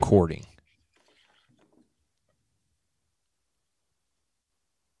recording.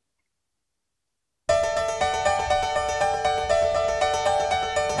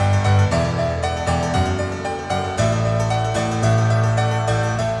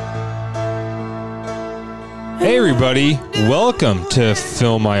 Hey everybody, welcome to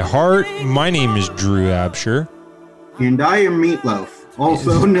Fill My Heart. My name is Drew Absher. And I am Meatloaf,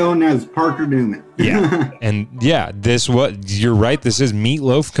 also known as Parker Newman. Yeah, and yeah, you're right, this is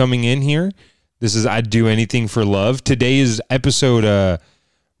Meatloaf coming in here. This is I'd Do Anything for Love. Today's episode,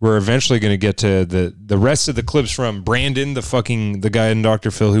 we're eventually going to get to the rest of the clips from Brandon, the guy in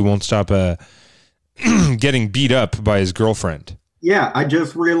Dr. Phil who won't stop getting beat up by his girlfriend. Yeah, I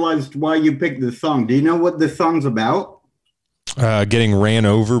just realized why you picked this song. Do you know what this song's about? Getting ran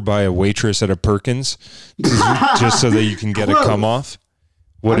over by a waitress at a Perkins, just so that you can get a come off.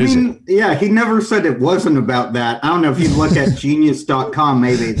 What is it? Yeah, he never said it wasn't about that. I don't know if you look at genius.com,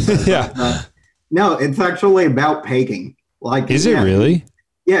 maybe. It says Yeah. No, it's actually about pegging. Is it really?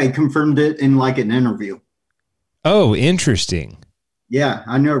 Yeah, he confirmed it in like an interview. Oh, interesting. Yeah,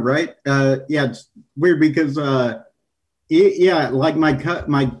 I know, right? Yeah, it's weird because like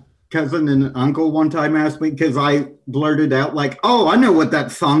my cousin and uncle one time asked me because I blurted out like, "Oh, I know what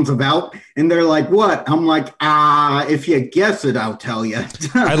that song's about," and they're like, "What?" I'm like, if you guess it, I'll tell you."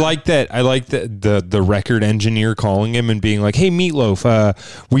 I like that. I like the record engineer calling him and being like, "Hey, Meatloaf,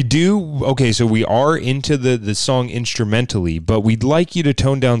 so we are into the song instrumentally, but we'd like you to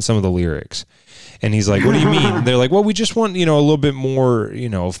tone down some of the lyrics." And he's like, "What do you mean?" They're like, "Well, we just want, a little bit more,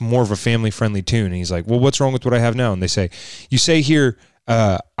 more of a family-friendly tune." And he's like, "Well, what's wrong with what I have now?" And they say, "You say here,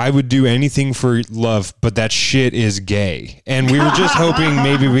 I would do anything for love, but that shit is gay." And we were just hoping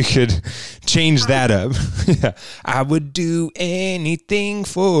maybe we could change that up. Yeah. I would do anything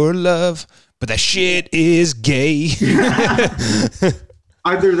for love, but that shit is gay.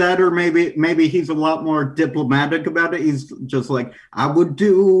 Either that or maybe he's a lot more diplomatic about it. He's just like, "I would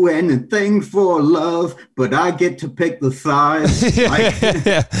do anything for love, but I get to pick the side."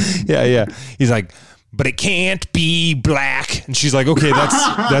 Yeah. He's like, "But it can't be black." And she's like, "Okay,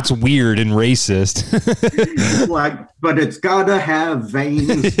 that's weird and racist." Like, "But it's gotta have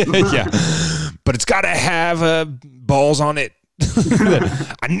veins." Yeah, but it's gotta have balls on it.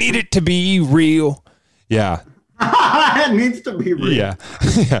 I need it to be real. Yeah. It needs to be real. Yeah.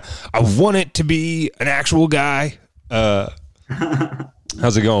 I want it to be an actual guy.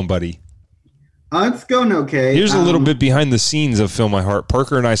 How's it going, buddy? It's going okay. Here's a little bit behind the scenes of Fill My Heart.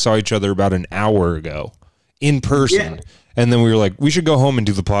 Parker and I saw each other about an hour ago in person. Yeah. And then we were like, we should go home and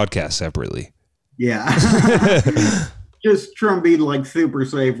do the podcast separately. Yeah. Just trying to be like super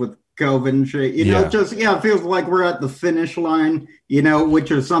safe with COVID and shit. It feels like we're at the finish line,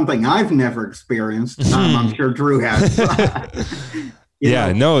 which is something I've never experienced. I'm sure Drew has.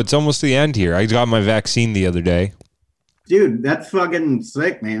 No, it's almost the end here. I got my vaccine the other day. Dude, that's fucking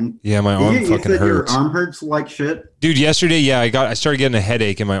sick, man. Yeah, my arm fucking hurts. Your arm hurts like shit? Dude, yesterday, I started getting a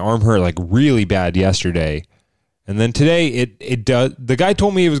headache and my arm hurt like really bad yesterday. And then today, it does. The guy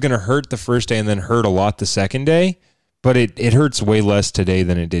told me it was going to hurt the first day and then hurt a lot the second day. But it hurts way less today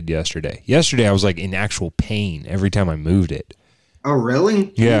than it did yesterday. Yesterday, I was like in actual pain every time I moved it. Oh,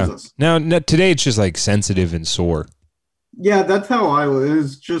 really? Yeah. Jesus. Now, today, it's just like sensitive and sore. Yeah, that's how I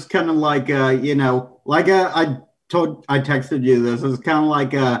was. Just kind of like, I texted you this. It's kind of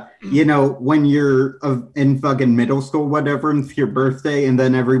like, when you're in fucking middle school, whatever, and it's your birthday, and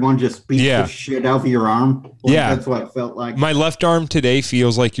then everyone just beats the shit out of your arm. That's what it felt like. My left arm today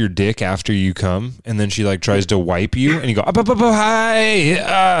feels like your dick after you come, and then she like tries to wipe you, and you go,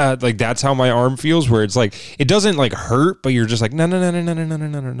 hi. Like that's how my arm feels, where it's like, it doesn't like hurt, but you're just like, no,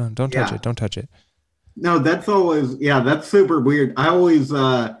 don't touch it. No, that's always, that's super weird. I always,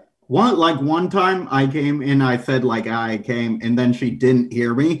 one time I came and I said like I came and then she didn't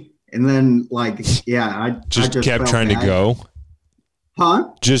hear me and then I just kept trying to go.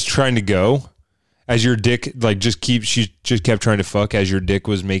 Huh? Just trying to go as your dick she just kept trying to fuck as your dick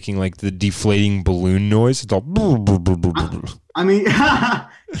was making like the deflating balloon noise. It's all. I mean,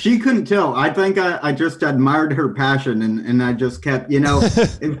 she couldn't tell. I think I just admired her passion and I just kept,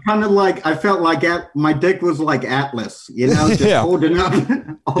 it's kind of like I felt like my dick was like Atlas, just holding up.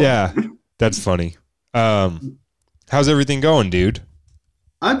 Yeah, that's funny. How's everything going, dude?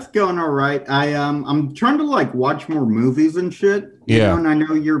 It's going all right. I'm trying to like watch more movies and shit. And I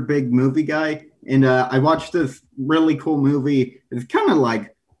know you're a big movie guy. And I watched this really cool movie. It's kind of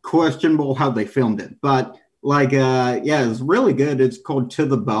like questionable how they filmed it, but it's really good. It's called To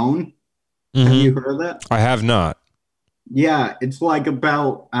the Bone. Mm-hmm. Have you heard of that? I have not. Yeah, it's like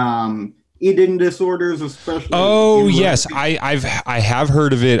about eating disorders, especially. Oh yes, I have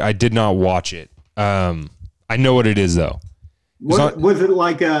heard of it. I did not watch it. I know what it is though. Was it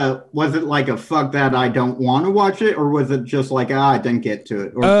like a fuck that I don't want to watch it, or was it just like I didn't get to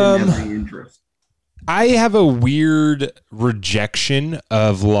it or didn't have any interest? I have a weird rejection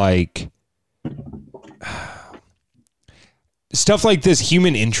of like stuff like this,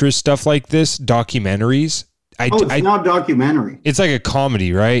 human interest stuff like this, documentaries. It's not a documentary. It's like a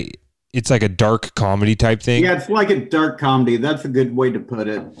comedy, right? It's like a dark comedy type thing. Yeah, it's like a dark comedy. That's a good way to put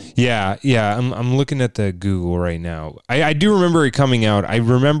it. Yeah. I'm looking at the Google right now. I do remember it coming out. I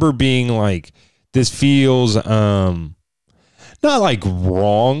remember being like, this feels not like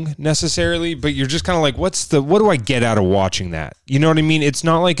wrong necessarily, but you're just kind of like, what do I get out of watching that? You know what I mean? It's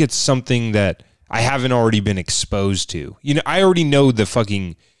not like it's something that I haven't already been exposed to. You know, I already know the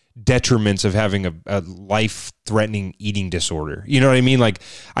fucking detriments of having a life-threatening eating disorder. You know what I mean? Like,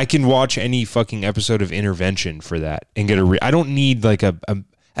 I can watch any fucking episode of Intervention for that and get I don't need like a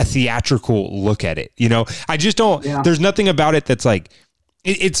theatrical look at it. You know, I just don't. Yeah. There's nothing about it that's like.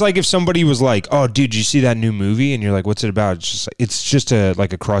 It's like if somebody was like, "Oh, dude, you see that new movie?" And you're like, "What's it about?" It's just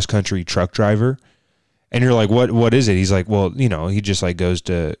a cross country truck driver, and you're like, "What is it?" He's like, "Well, you know, he just like goes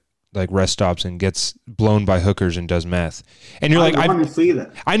to like rest stops and gets blown by hookers and does meth." And you're like, "I want to see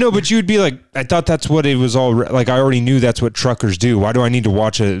that." I know, but you'd be like, "I thought that's what it was all like. I already knew that's what truckers do. Why do I need to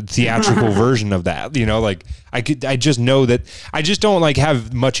watch a theatrical version of that?" You know, like I just know that I just don't like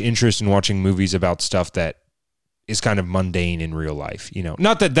have much interest in watching movies about stuff that is kind of mundane in real life, you know.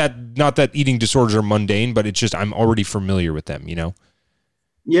 Not that eating disorders are mundane, but it's just I'm already familiar with them, you know.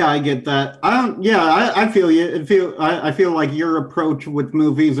 Yeah, I get that. I feel you. I feel like your approach with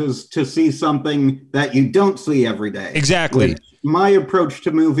movies is to see something that you don't see every day. Exactly. My approach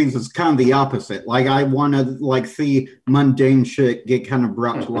to movies is kind of the opposite. Like I want to like see mundane shit get kind of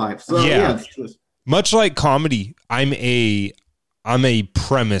brought to life. So yeah, it's just much like comedy. I'm a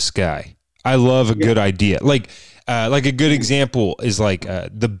premise guy. I love a good idea. Like a good example is like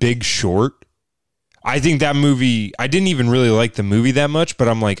The Big Short. I think that movie, I didn't even really like the movie that much, but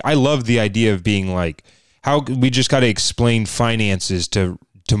I'm like, I love the idea of being like, how we just got to explain finances to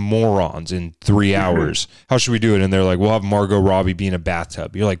morons in 3 hours. How should we do it? And they're like, we'll have Margot Robbie be in a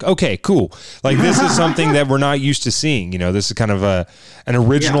bathtub. You're like, okay, cool. Like this is something that we're not used to seeing. You know, this is kind of an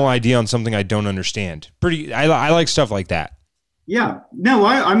original idea on something I don't understand. I like stuff like that. Yeah, no,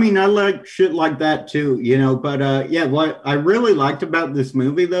 I mean, I like shit like that too, you know, but yeah, what I really liked about this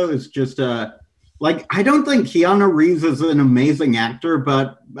movie though is just like, I don't think Keanu Reeves is an amazing actor,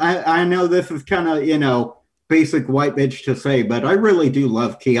 but I know this is kind of, you know, basic white bitch to say, but I really do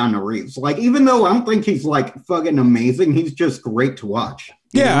love Keanu Reeves. Like, even though I don't think he's like fucking amazing, he's just great to watch.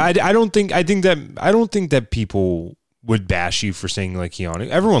 Yeah, I don't think that people would bash you for saying like Keanu.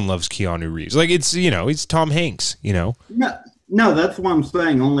 Everyone loves Keanu Reeves. Like it's, you know, it's Tom Hanks, you know. No, that's what I'm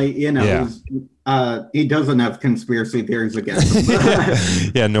saying. Only, you know, he doesn't have conspiracy theories against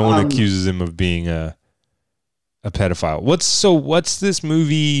him. Yeah, no one accuses him of being a pedophile. What's this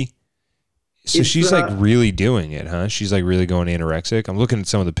movie? So she's like really doing it, huh? She's like really going anorexic. I'm looking at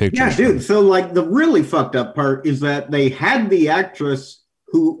some of the pictures. Yeah, dude. So like the really fucked up part is that they had the actress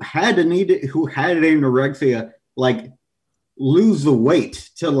who had anorexia like lose the weight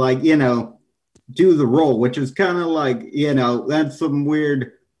to like, you know, do the role, which is kind of like, you know, that's some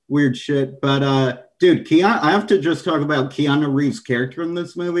weird shit. But dude, I have to just talk about Keanu Reeves' character in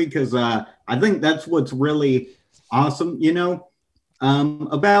this movie because I think that's what's really awesome, you know,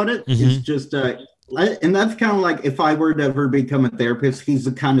 about it. Mm-hmm. It's just and that's kind of like if I were to ever become a therapist, he's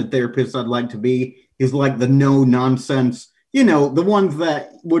the kind of therapist I'd like to be. He's like the no nonsense, you know, the ones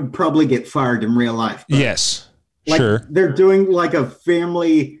that would probably get fired in real life. Yes, like, sure. They're doing like a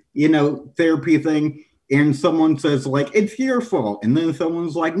family, you know, therapy thing, and someone says like, it's your fault. And then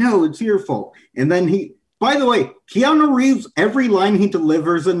someone's like, no, it's your fault. And then by the way, Keanu Reeves, every line he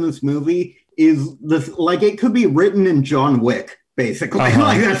delivers in this movie is this, like it could be written in John Wick, basically. Uh-huh.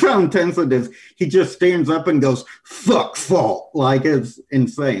 Like that's how intense it is. He just stands up and goes, fuck fault. Like it's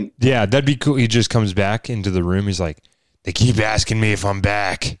insane. Yeah, that'd be cool. He just comes back into the room. He's like, they keep asking me if I'm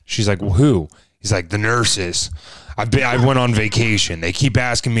back. She's like, well, who? He's like, the nurses. I went on vacation. They keep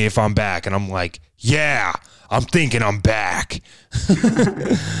asking me if I'm back. And I'm like, yeah, I'm thinking I'm back.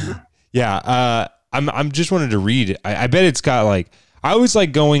 Yeah. I'm just wanted to read. I bet it's got like, I always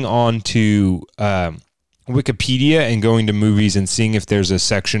like going on to Wikipedia and going to movies and seeing if there's a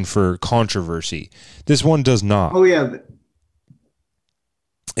section for controversy. This one does not. Oh, yeah.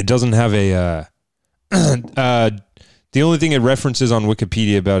 It doesn't have a, the only thing it references on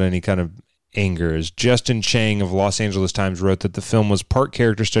Wikipedia about any kind of anger. As Justin Chang of Los Angeles Times wrote that the film was part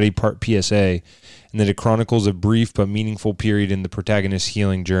character study, part PSA, and that it chronicles a brief but meaningful period in the protagonist's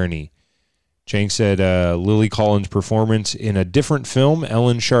healing journey. Chang said Lily Collins' performance in a different film,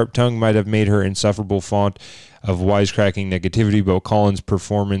 Ellen Sharptongue, might have made her insufferable font of wisecracking negativity, but Collins'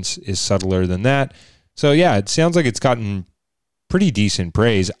 performance is subtler than that. So yeah, it sounds like it's gotten pretty decent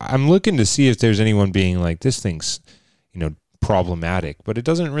praise. I'm looking to see if there's anyone being like, this thing's, problematic, but it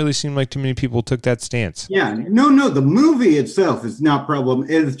doesn't really seem like too many people took that stance. Yeah, no, the movie itself is not problem.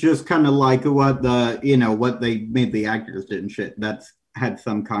 It's just kind of like what what they made the actors did and shit. That's had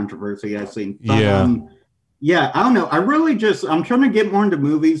some controversy I've seen. But, I don't know. I'm trying to get more into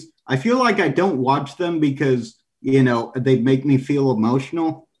movies. I feel like I don't watch them because, they make me feel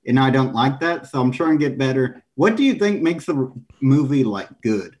emotional, and I don't like that. So I'm trying to get better. What do you think makes a movie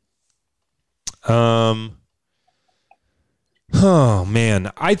good? Oh man,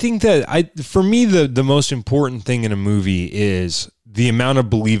 I think that for me the most important thing in a movie is the amount of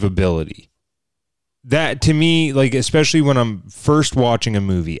believability. That to me, especially when I'm first watching a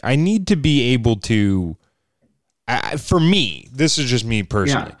movie, I need to be able to. For me, this is just me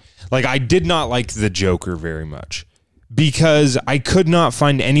personally. Yeah. I did not like the Joker very much because I could not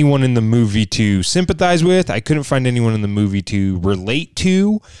find anyone in the movie to sympathize with. I couldn't find anyone in the movie to relate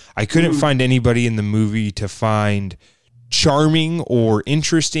to. I couldn't find anybody in the movie to find charming or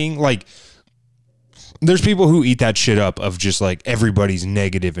interesting. There's people who eat that shit up of just everybody's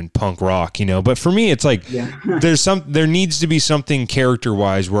negative in punk rock, but for me it's there needs to be something character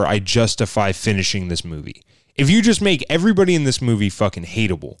wise where I justify finishing this movie. If you just make everybody in this movie fucking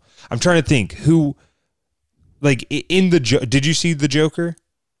hateable, I'm trying to think who did you see the Joker?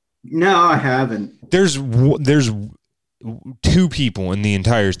 No, I haven't. There's two people in the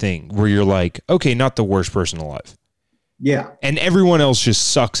entire thing where you're like, okay, not the worst person alive. Yeah. And everyone else just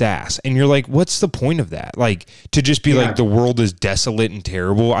sucks ass. And you're like, what's the point of that? To just be the world is desolate and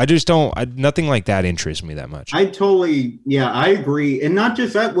terrible. I just nothing like that interests me that much. I agree. And not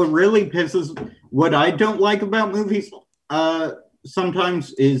just that, what I don't like about movies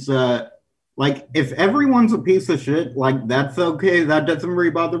sometimes is if everyone's a piece of shit, that's okay. That doesn't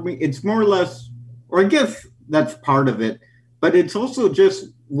really bother me. It's more or less, or I guess that's part of it. But it's also just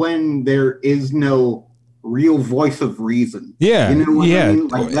when there is no real voice of reason. Yeah. You know what I mean?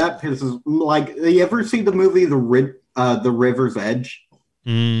 That pisses. You ever see the movie The River's Edge?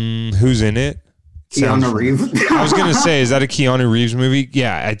 Who's in it? Keanu Reeves. I was gonna say, is that a Keanu Reeves movie?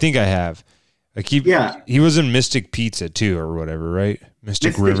 Yeah, I think I have. He was in Mystic Pizza too, or whatever, right?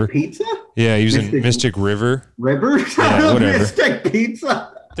 Mystic River Pizza. Yeah, he was in Mystic River. Yeah, whatever. Mystic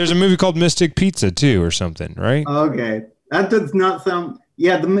Pizza. There's a movie called Mystic Pizza too, or something, right? Okay, that does not sound.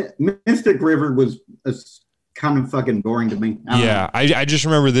 Yeah, the Mystic River was kind of fucking boring to me. I just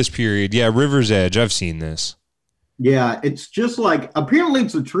remember this period. Yeah, River's Edge. I've seen this. Yeah, it's just apparently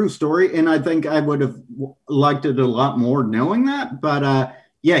it's a true story, and I think I would have liked it a lot more knowing that. But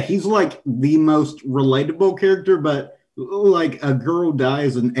he's the most relatable character, but a girl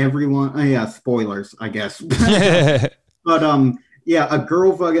dies and everyone, spoilers, I guess. But a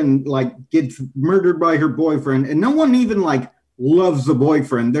girl fucking gets murdered by her boyfriend, and no one even loves the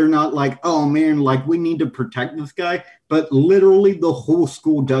boyfriend. They're not oh man, we need to protect this guy. But literally the whole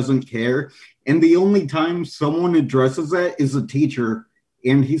school doesn't care. And the only time someone addresses that is a teacher.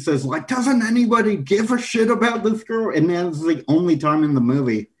 And he says, doesn't anybody give a shit about this girl? And that's the only time in the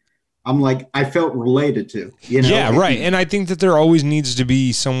movie I'm I felt related to. Yeah, right. And I think that there always needs to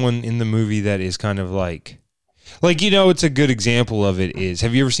be someone in the movie that is kind of it's a good example of it is,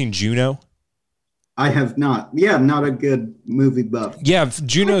 have you ever seen Juno? I have not. Yeah, I'm not a good movie buff. Yeah,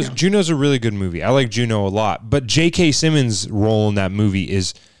 Juno's a really good movie. I like Juno a lot. But J.K. Simmons' role in that movie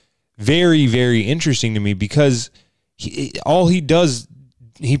is very, very interesting to me because he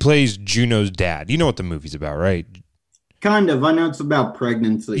plays Juno's dad. You know what the movie's about, right? Kind of. I know it's about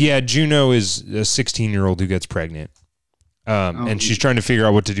pregnancy. Yeah, Juno is a 16-year-old who gets pregnant. And she's trying to figure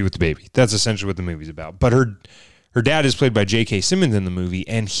out what to do with the baby. That's essentially what the movie's about. But her dad is played by J.K. Simmons in the movie,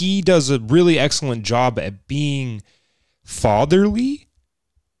 and he does a really excellent job at being fatherly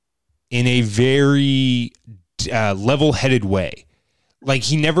in a very level-headed way.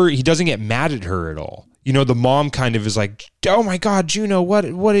 He doesn't get mad at her at all. The mom kind of is oh my God, Juno,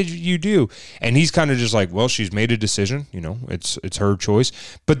 what did you do? And he's kind of just well, she's made a decision, it's her choice.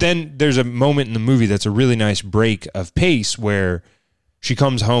 But then there's a moment in the movie that's a really nice break of pace where she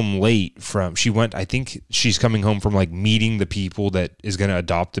comes home late I think she's coming home from meeting the people that is going to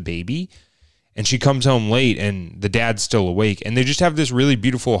adopt the baby. And she comes home late and the dad's still awake. And they just have this really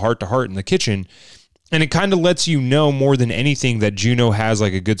beautiful heart to heart in the kitchen. And it kind of lets you know more than anything that Juno has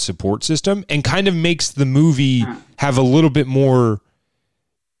like a good support system, and kind of makes the movie have a little bit more.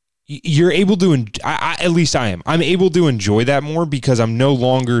 You're able to, at least I am. I'm able to enjoy that more because I'm no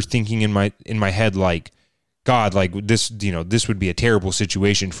longer thinking in my head like, God, like this, this would be a terrible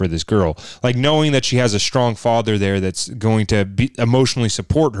situation for this girl. Like knowing that she has a strong father there that's going to emotionally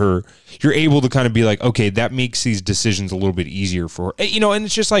support her, you're able to kind of be like, okay, that makes these decisions a little bit easier for her. And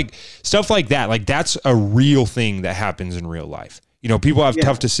it's just like stuff like that. Like that's a real thing that happens in real life. People have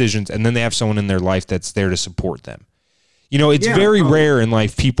tough decisions, and then they have someone in their life that's there to support them. It's very rare in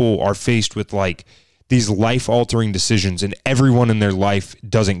life people are faced with like these life-altering decisions and everyone in their life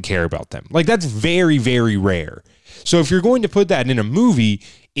doesn't care about them. Like that's very, very rare. So if you're going to put that in a movie,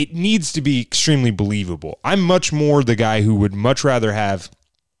 it needs to be extremely believable. I'm much more the guy who would much rather have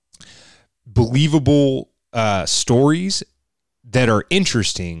believable stories that are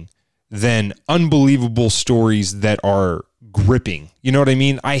interesting than unbelievable stories that are gripping. You know what I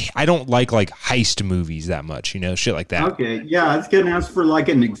mean? I don't like heist movies that much, shit like that. Okay. Yeah, I was going to ask for like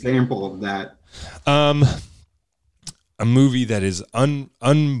an example of that. A movie that is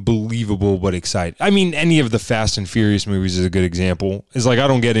unbelievable but exciting. I mean, any of the Fast and Furious movies is a good example. It's like I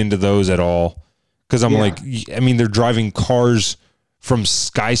don't get into those at all because I'm like, I mean, they're driving cars from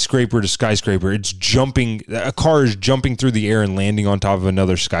skyscraper to skyscraper. A car is jumping through the air and landing on top of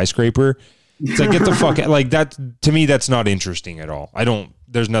another skyscraper. It's like, get the fuck out. Like that, to me, that's not interesting at all.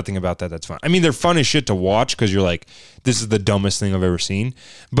 There's nothing about that that's fun. I mean, they're fun as shit to watch because you're like, this is the dumbest thing I've ever seen.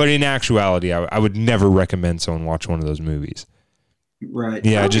 But in actuality, I would never recommend someone watch one of those movies. Right.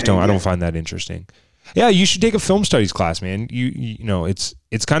 Yeah, I just don't. I don't find that interesting. Yeah, you should take a film studies class, man.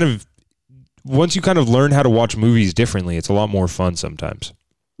 It's kind of, once you kind of learn how to watch movies differently, it's a lot more fun sometimes.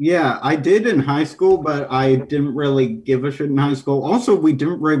 Yeah, I did in high school, but I didn't really give a shit in high school. Also, we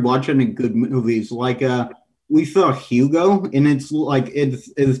didn't really watch any good movies. Like, we saw Hugo, and it's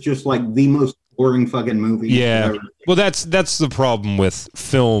just like the most boring fucking movie. Yeah. Well, that's the problem with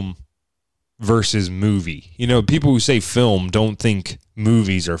film versus movie. People who say film don't think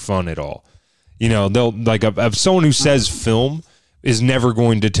movies are fun at all. They'll like someone who says film is never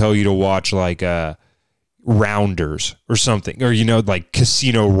going to tell you to watch like Rounders or something, or like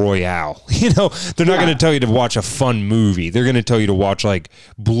Casino Royale. They're not going to tell you to watch a fun movie. They're going to tell you to watch like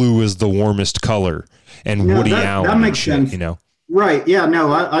Blue is the Warmest Color and Woody Allen. That makes sense. Right? Yeah.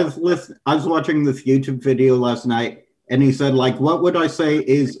 No, I was watching this YouTube video last night, and he said like, what would I say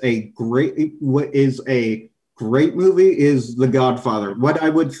is a great movie is The Godfather. What I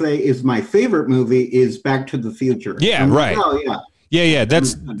would say is my favorite movie is Back to the Future. Yeah. Right. Like, oh yeah. Yeah,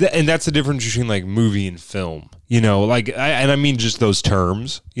 that's the difference between like movie and film. I mean just those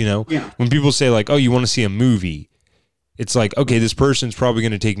terms. When people say like, "Oh, you want to see a movie," it's like, okay, this person's probably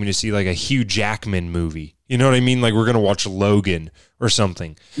going to take me to see like a Hugh Jackman movie. You know what I mean? Like we're going to watch Logan or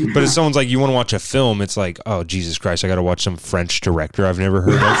something. But if someone's like, "You want to watch a film?" It's like, "Oh, Jesus Christ, I got to watch some French director I've never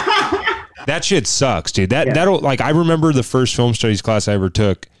heard of." That shit sucks, dude. That'll like I remember the first film studies class I ever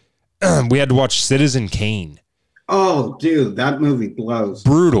took. We had to watch Citizen Kane. Oh, dude, that movie blows.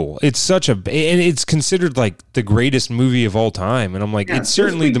 Brutal. It's and it's considered like the greatest movie of all time. And I'm like, it's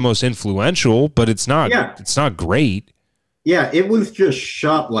certainly the most influential, but it's not. Yeah. It's not great. Yeah, it was just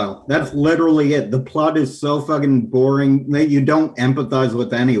shot well. That's literally it. The plot is so fucking boring that you don't empathize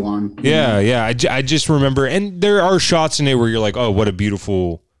with anyone. Yeah. I just remember, and there are shots in it where you're like, oh, what a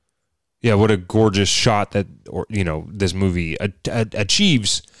beautiful, what a gorgeous shot that, this movie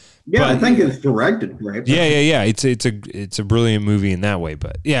achieves. Yeah, but I think it's directed great. Yeah. It's a brilliant movie in that way.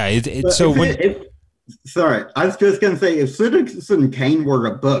 But yeah, sorry, I was just gonna say, if Citizen Kane were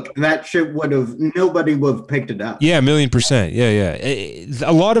a book, that shit nobody would have picked it up. Yeah, 1,000,000%. Yeah.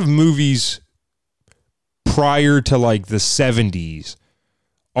 A lot of movies prior to like the 70s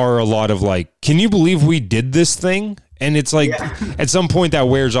are a lot of like, can you believe we did this thing? And it's like at some point that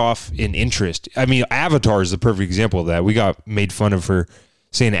wears off in interest. I mean, Avatar is the perfect example of that. We got made fun of for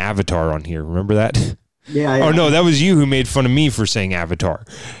saying Avatar on here. Remember that? Yeah. Oh, no, that was you who made fun of me for saying Avatar.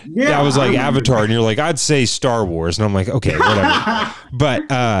 Yeah. I was like, Avatar, and you're like, I'd say Star Wars. And I'm like, okay, whatever. But,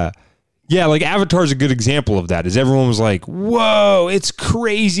 like Avatar is a good example of that, is everyone was like, whoa, it's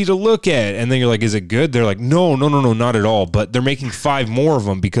crazy to look at. And then you're like, is it good? They're like, no, not at all. But they're making 5 more of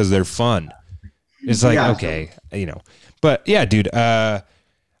them because they're fun. It's like, okay, But, yeah, dude, I'm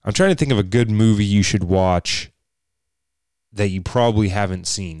trying to think of a good movie you should watch that you probably haven't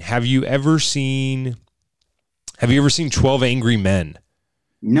seen. Have you ever seen 12 Angry Men?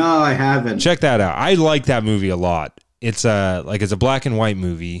 No, I haven't. Check that out. I like that movie a lot. It's a black and white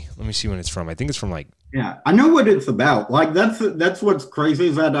movie. Let me see when it's from. I think it's from like. Yeah, I know what it's about. Like that's what's crazy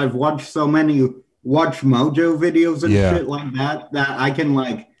is that I've watched so many watch Mojo videos and Yeah. shit like that I can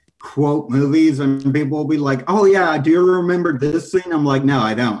like quote movies and people will be like, "Oh yeah, do you remember this scene?" I'm like, "No,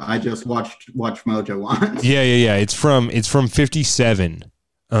 I don't. I just watch Mojo once." Yeah. It's from 57.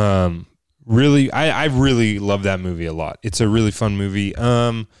 Really, I really love that movie a lot. It's a really fun movie.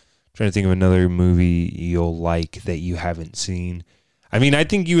 Trying to think of another movie you'll like that you haven't seen. I mean, I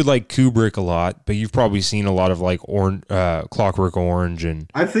think you would like Kubrick a lot, but you've probably seen a lot of like Clockwork Orange and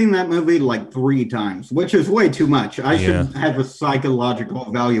I've seen that movie like 3 times, which is way too much. I Yeah. should have a psychological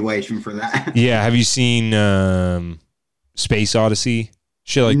evaluation for that. yeah. Have you seen Space Odyssey?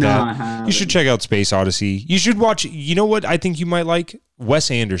 Shit like No, I that. haven't. You should check out Space Odyssey. You should watch. You know what? I think you might like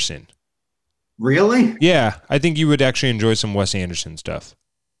Wes Anderson. Really? Yeah, I think you would actually enjoy some Wes Anderson stuff.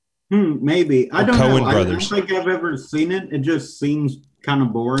 Maybe. I Or don't Coen know. I don't Brothers. think I've ever seen it. It just seems kind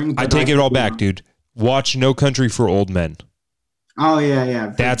of boring. I but take it all could be back, wrong. dude. Watch No Country for Old Men. Oh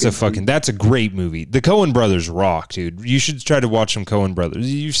yeah. That's a great movie. The Coen Brothers rock, dude. You should try to watch some Coen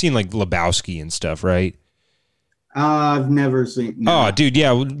Brothers. You've seen like Lebowski and stuff, right? I've never seen. No. Oh, dude,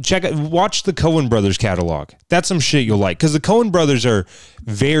 yeah. Watch the Coen Brothers catalog. That's some shit you'll like because the Coen Brothers are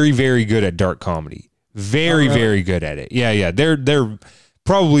very, very good at dark comedy. Very, really? very good at it. Yeah. They're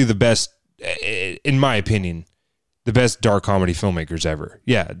probably the best, in my opinion, the best dark comedy filmmakers ever.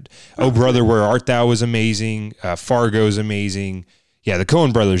 Yeah. Oh, Brother, Where Art Thou was amazing. Fargo's amazing. Yeah, the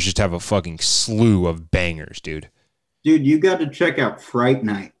Coen Brothers just have a fucking slew of bangers, dude. Dude, you got to check out Fright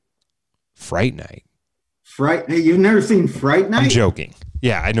Night. Fright Night. You've never seen Fright I'm Night? joking.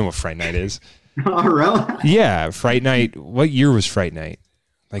 Yeah, I know what Fright Night is. Oh, really? Yeah, Fright Night. What year was Fright Night?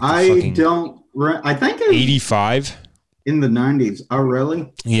 Like the I fucking don't. I think it was 85. in the 90s. Oh,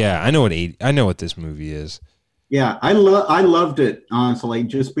 really? Yeah, I know what this movie is. Yeah, I loved it honestly,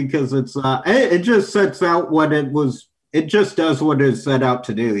 just because it just sets out what it was. It just does what it set out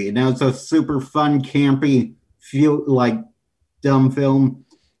to do. You know, it's a super fun, campy, feel like dumb film.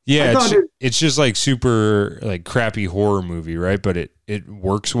 Yeah, I thought it's just like super like crappy horror movie, right? But it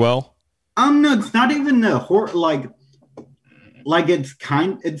works well. No, it's not even a horror. Like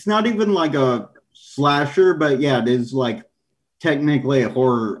it's not even like a slasher, but yeah, it is like technically a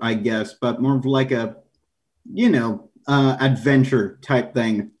horror, I guess, but more of like a adventure type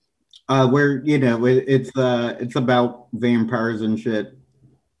thing, where it's about vampires and shit.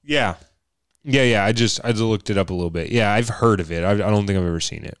 Yeah. I just looked it up a little bit. Yeah, I've heard of it. I don't think I've ever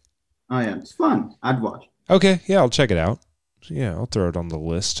seen it. Oh yeah, it's fun. I'd watch. Okay, yeah, I'll check it out. Yeah, I'll throw it on the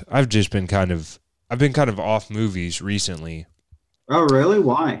list. I've been kind of off movies recently. Oh really?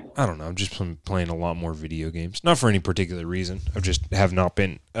 Why? I don't know. I've just been playing a lot more video games. Not for any particular reason. I've just have not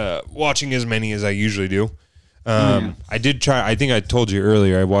been watching as many as I usually do. I did try. I think I told you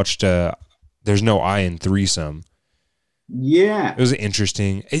earlier. I watched. There's No I in Threesome. Yeah. It was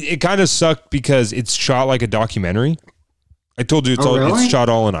interesting. It kind of sucked because it's shot like a documentary. I told you really? it's shot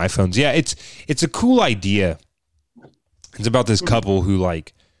all on iPhones. Yeah, it's a cool idea. It's about this couple who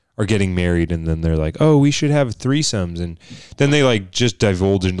like are getting married and then they're like, "Oh, we should have threesomes." And then they like just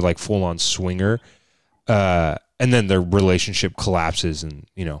divulge into like full on swinger. And then their relationship collapses and,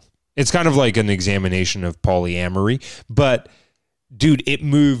 it's kind of like an examination of polyamory, but dude, it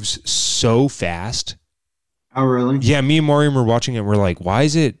moves so fast. Oh really? Yeah, me and Mariam were watching it and we're like, why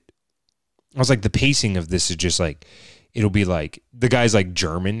is it? I was like, the pacing of this is just like, it'll be like, the guy's like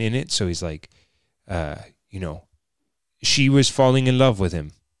German in it. So he's like, she was falling in love with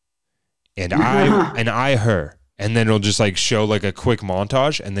him and I her. And then it'll just like show like a quick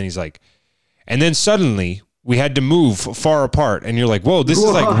montage. And then he's like, and then suddenly we had to move far apart. And you're like, whoa, this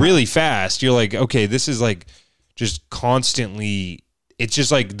is like really fast. You're like, okay, this is like just constantly, it's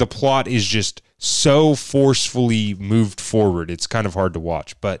just like the plot is just so forcefully moved forward. It's kind of hard to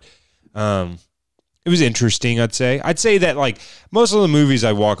watch, but it was interesting, I'd say. I'd say that like most of the movies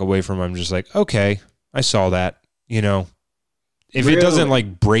I walk away from, I'm just like, okay, I saw that, If it doesn't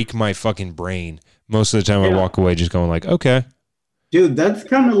like break my fucking brain, most of the time I walk away just going like, okay. Dude, that's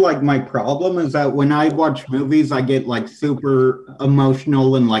kind of like my problem is that when I watch movies, I get like super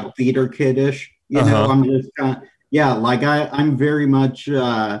emotional and like theater kiddish. I'm just kind of, like I'm very much,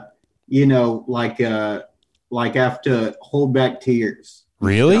 like have to hold back tears.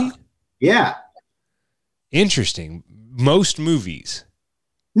 Really? Yeah. Interesting. Most movies.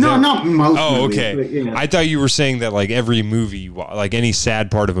 No, not most. Oh, movies, okay. But, yeah. I thought you were saying that like every movie, like any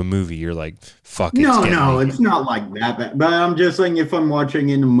sad part of a movie, you're like, fuck it. No, it's not like that. But I'm just saying if I'm watching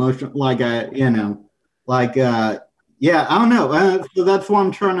an emotional, like I don't know. So that's why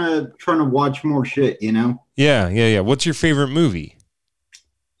I'm trying to watch more shit. Yeah. What's your favorite movie?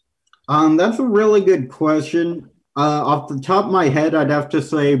 That's a really good question. Off the top of my head, I'd have to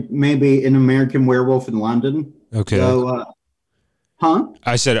say maybe An American Werewolf in London. Okay. So, huh?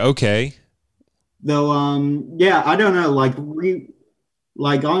 I said okay. Though, yeah, I don't know.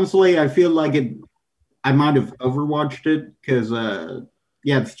 Like honestly, I feel like it. I might have overwatched it because,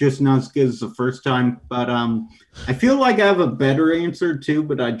 yeah, it's just not as good as the first time. But I feel like I have a better answer too,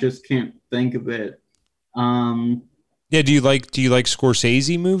 but I just can't think of it. Yeah, do you like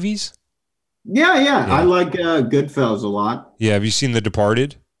Scorsese movies? Yeah. I like Goodfellas a lot. Yeah, have you seen The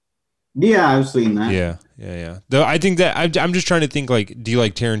Departed? Yeah, I've seen that. Yeah. Though I think that I'm just trying to think, like, do you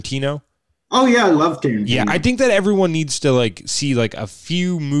like Tarantino? Oh yeah, I love Tarantino. Yeah, I think that everyone needs to like see like a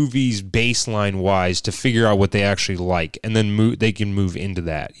few movies baseline wise to figure out what they actually like, and then they can move into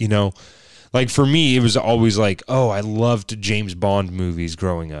that. You know, like for me, it was always like, oh, I loved James Bond movies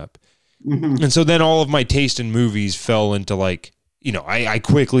growing up, and so then all of my taste in movies fell into like, you know, I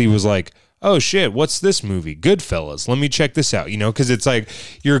quickly was like, oh shit, what's this movie? Goodfellas. Let me check this out. You know, because it's like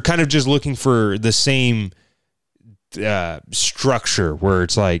you're kind of just looking for the same structure where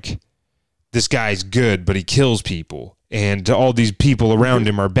it's like, this guy's good, but he kills people, and all these people around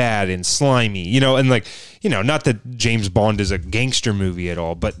him are bad and slimy, you know, and like, you know, not that James Bond is a gangster movie at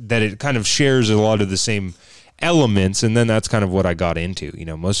all, but that it kind of shares a lot of the same elements. And then that's kind of what I got into. You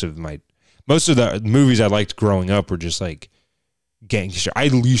know, most of the movies I liked growing up were just like gangster. I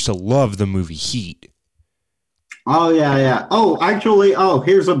used to love the movie Heat. Oh yeah. Oh, actually,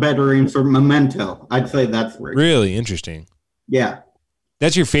 here's a better answer. Memento. I'd say that's right. Really interesting. Yeah.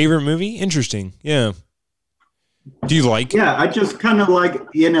 That's your favorite movie? Interesting. Yeah. Do you like it? Yeah, I just kind of like,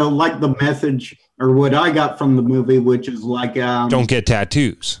 you know, like the message or what I got from the movie, which is like... don't get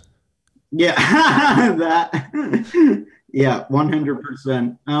tattoos. Yeah, that. Yeah,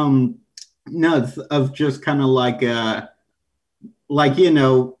 100%. No, it's of just kind of like, you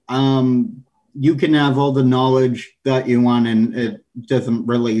know, you can have all the knowledge that you want, and it doesn't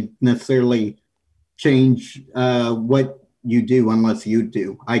really necessarily change what you do unless you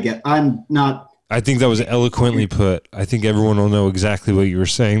do. I think that was eloquently put. I think everyone will know exactly what you were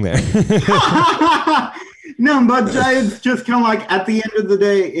saying there. No, but it's just kind of like at the end of the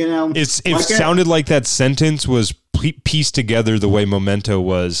day, you know. It sounded like that sentence was pieced together the way Memento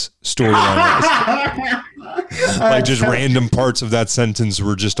was storyline. Like just random parts of that sentence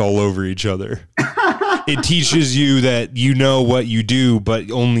were just all over each other. It teaches you that you know what you do,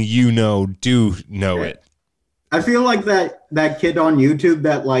 but only you do know it. I feel like that kid on YouTube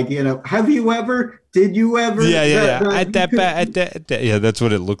that, like, you know, did you ever? Yeah. Yeah, that's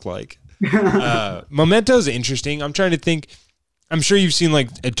what it looked like. Memento's interesting. I'm trying to think. I'm sure you've seen like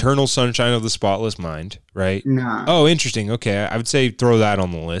Eternal Sunshine of the Spotless Mind, right? No. Oh, interesting. Okay. I would say throw that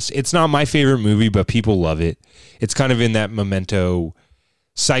on the list. It's not my favorite movie, but people love it. It's kind of in that Memento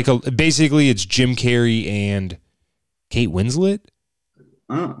cycle. Basically, it's Jim Carrey and Kate Winslet.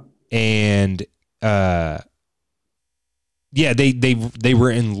 Oh. And yeah, they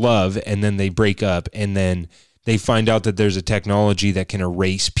were in love, and then they break up, and then they find out that there's a technology that can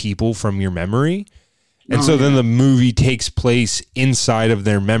erase people from your memory. And then the movie takes place inside of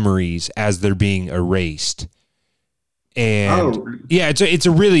their memories as they're being erased. And yeah,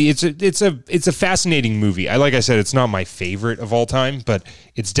 it's a fascinating movie. Like I said, it's not my favorite of all time, but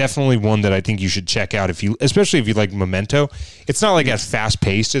it's definitely one that I think you should check out especially if you like Memento. It's not like as fast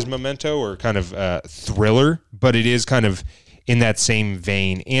paced as Memento or kind of thriller, but it is kind of in that same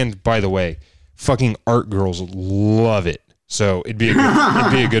vein. And by the way, fucking art girls love it, so it'd be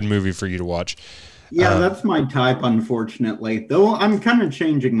a good movie for you to watch. Yeah, that's my type, unfortunately. Though I'm kind of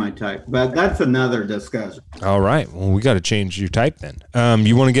changing my type, but that's another discussion. All right. Well, we got to change your type then.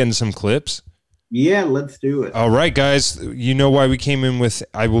 You want to get into some clips? Yeah, let's do it. All right, guys. You know why we came in with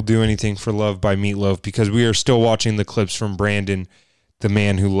I Will Do Anything for Love by Meatloaf, because we are still watching the clips from Brandon, the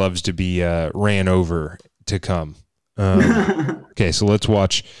man who loves to be ran over, to come. Okay, so let's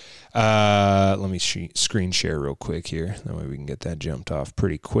watch. Let me screen share real quick here. That way we can get that jumped off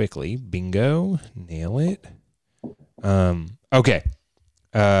pretty quickly. Bingo. Nail it. Okay.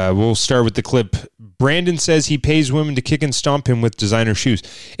 We'll start with the clip. Brandon says he pays women to kick and stomp him with designer shoes.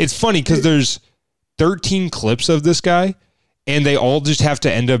 It's funny because there's 13 clips of this guy, and they all just have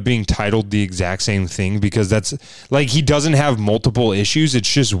to end up being titled the exact same thing, because that's like, he doesn't have multiple issues.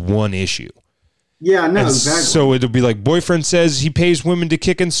 It's just one issue. Yeah, no, exactly. So it'll be like, boyfriend says he pays women to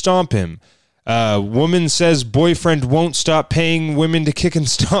kick and stomp him. Woman says boyfriend won't stop paying women to kick and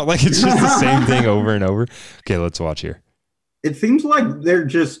stomp. Like, it's just the same thing over and over. Okay, let's watch here. It seems like they're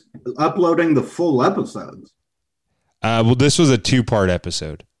just uploading the full episodes. Well, this was a 2-part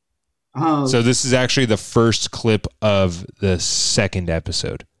episode. So this is actually the first clip of the second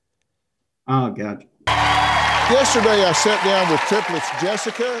episode. Oh, gotcha. Yesterday, I sat down with triplets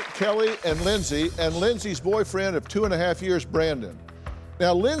Jessica, Kelly, and Lindsay's boyfriend of 2.5 years, Brandon.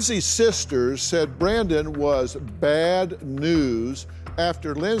 Now, Lindsay's sisters said Brandon was bad news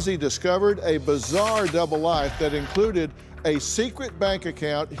after Lindsay discovered a bizarre double life that included a secret bank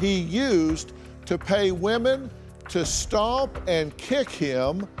account he used to pay women to stomp and kick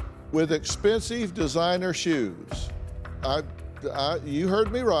him with expensive designer shoes. You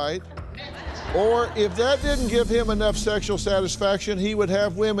heard me right. Or if that didn't give him enough sexual satisfaction, he would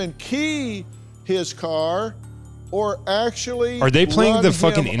have women key his car or actually Are they playing the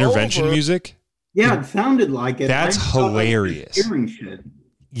fucking intervention music? Yeah, it sounded like it. That's hilarious. Hearing shit.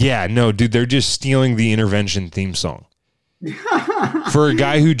 Yeah, no, dude, they're just stealing the intervention theme song. For a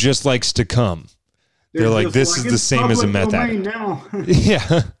guy who just likes to come. They're like, this is the same as a meth addict.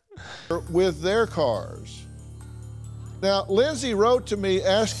 Yeah. With their cars. Now, Lindsay wrote to me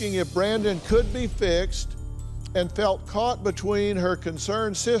asking if Brandon could be fixed and felt caught between her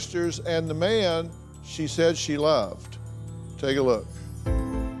concerned sisters and the man she said she loved. Take a look.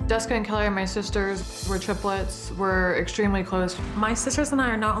 Jessica and Kelly are my sisters. We're triplets. We're extremely close. My sisters and I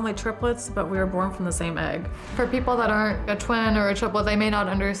are not only triplets, but we were born from the same egg. For people that aren't a twin or a triplet, they may not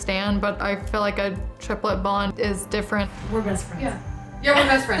understand, but I feel like a triplet bond is different. We're best friends. Yeah, we're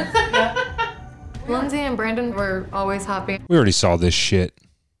best friends. Yeah. Lindsay and Brandon were always happy. We already saw this shit.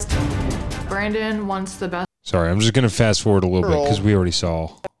 Brandon wants the best. Sorry, I'm just going to fast forward a little bit because we already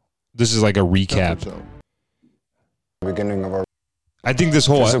saw. This is like a recap. Beginning of our I think this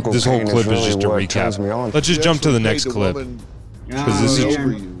whole clip is just a recap. Let's just jump to the next clip. Because this is.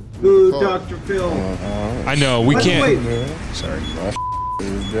 Ooh, Dr. Phil. I know, we can't. Sorry.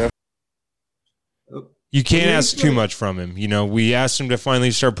 You can't ask too much from him. You know, we asked him to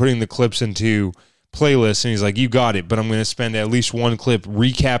finally start putting the clips into playlists, and he's like, you got it, but I'm going to spend at least one clip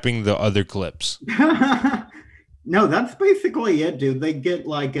recapping the other clips. No, that's basically it, dude. They get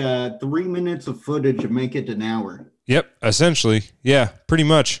like 3 minutes of footage and make it an hour. Yep, essentially. Yeah, pretty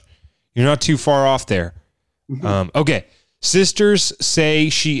much. You're not too far off there. Okay. Sisters say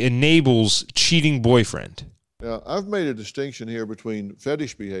she enables cheating boyfriend. Now, I've made a distinction here between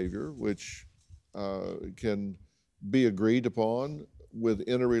fetish behavior, which can be agreed upon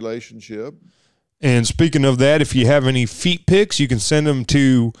within a relationship. And speaking of that, if you have any feet pics, you can send them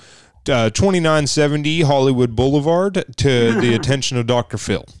to 2970 Hollywood Boulevard to the attention of Dr.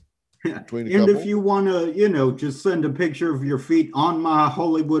 Phil. And if you want to, just send a picture of your feet on my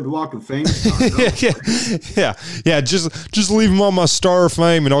Hollywood Walk of Fame. Yeah. Just leave them on my Star of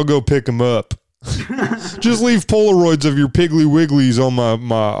Fame, and I'll go pick them up. Just leave Polaroids of your Piggly Wigglies on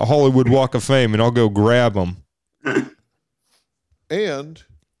my Hollywood Walk of Fame, and I'll go grab them. And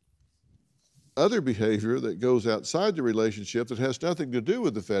other behavior that goes outside the relationship that has nothing to do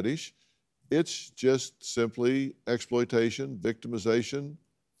with the fetish, it's just simply exploitation, victimization,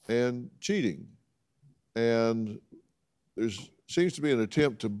 and cheating. And there seems to be an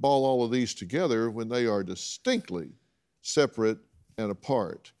attempt to ball all of these together when they are distinctly separate and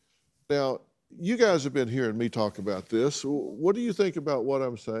apart. Now, you guys have been hearing me talk about this. What do you think about what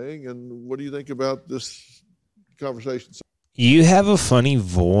I'm saying, and what do you think about this conversation? You have a funny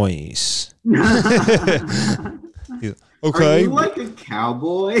voice. Okay. Are you like a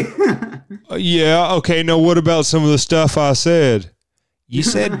cowboy? Yeah, okay. Now, what about some of the stuff I said? You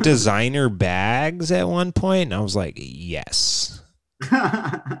said designer bags at one point, and I was like, yes.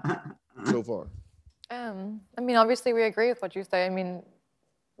 So far. Obviously we agree with what you say.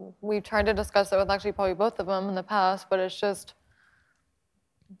 We've tried to discuss it with actually probably both of them in the past, but it's just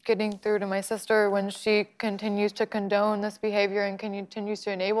getting through to my sister when she continues to condone this behavior and continues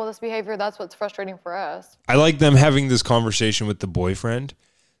to enable this behavior. That's what's frustrating for us. I like them having this conversation with the boyfriend.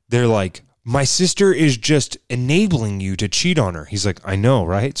 They're like, my sister is just enabling you to cheat on her. He's like, I know,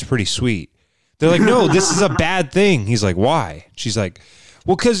 right? It's pretty sweet. They're like, no, this is a bad thing. He's like, why? She's like,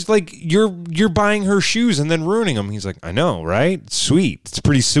 well, because you're buying her shoes and then ruining them. He's like, I know, right? It's sweet. It's a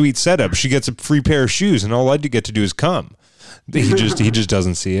pretty sweet setup. She gets a free pair of shoes, and all I get to do is come. He just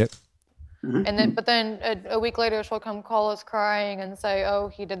doesn't see it. But then a week later, she'll come call us crying and say, "Oh,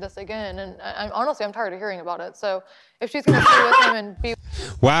 he did this again." And honestly, I'm tired of hearing about it. So if she's going to stay with him and be,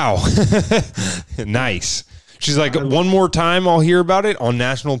 wow, nice. She's like, one more time, I'll hear about it on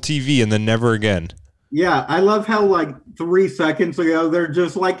national TV, and then never again. Yeah, I love how 3 seconds ago they're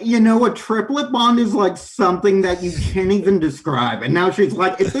just like, a triplet bond is like something that you can't even describe. And now she's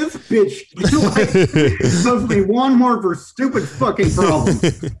like, if this bitch gives me one more of her stupid fucking problem.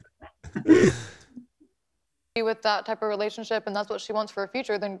 with that type of relationship, and that's what she wants for her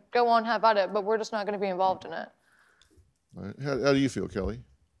future, then go on, have at it. But we're just not going to be involved in it. All right. How do you feel, Kelly?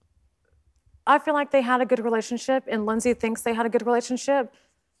 I feel like they had a good relationship, and Lindsay thinks they had a good relationship.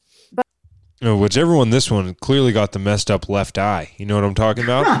 Whichever one, this one clearly got the messed up left eye. You know what I'm talking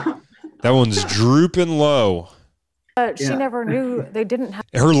about? That one's drooping low. But she never knew they didn't have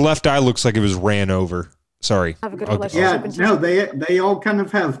Her left eye looks like it was ran over. Sorry. a good Okay. relationship. Yeah, no, they all kind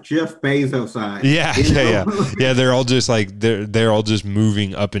of have Jeff Bezos eyes. Yeah, you know? yeah. They're all just like they're all just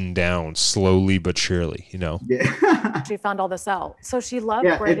moving up and down slowly but surely. You know. Yeah. She found all this out. So she loved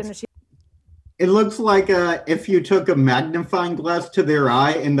Yeah, Brandon, and she It looks like if you took a magnifying glass to their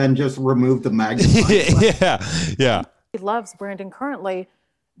eye and then just removed the magnifying glass. Yeah. loves Brandon currently,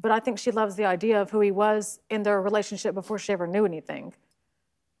 but I think she loves the idea of who he was in their relationship before she ever knew anything.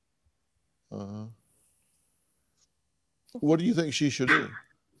 Uh-huh. What do you think she should do?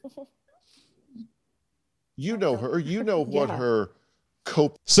 You know her. You know what her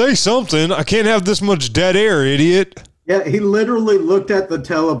cope. Say something. I can't have this much dead air, idiot. Yeah, he literally looked at the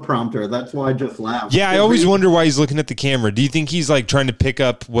teleprompter. That's why I just laughed. Yeah, I always wonder why he's looking at the camera. Do you think he's like trying to pick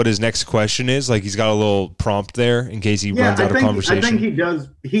up what his next question is? Like he's got a little prompt there in case he runs out of conversation? I think he does.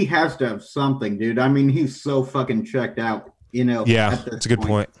 He has to have something, dude. I mean, he's so fucking checked out, you know. Yeah, that's a good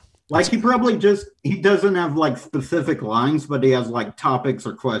point. Like he probably he doesn't have like specific lines, but he has like topics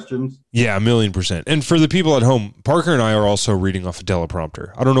or questions. Yeah, 1,000,000%. And for the people at home, Parker and I are also reading off a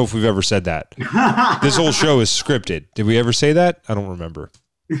teleprompter. I don't know if we've ever said that. This whole show is scripted. Did we ever say that? I don't remember.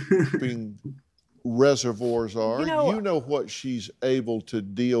 Reservoirs are. You know what she's able to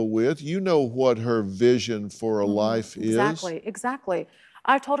deal with. You know what her vision for a life is. Exactly.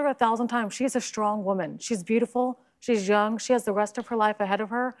 I've told her 1,000 times, she's a strong woman. She's beautiful. She's young. She has the rest of her life ahead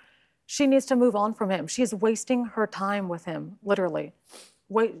of her. She needs to move on from him. She's wasting her time with him, literally.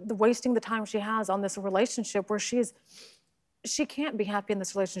 Wasting the time she has on this relationship where she can't be happy in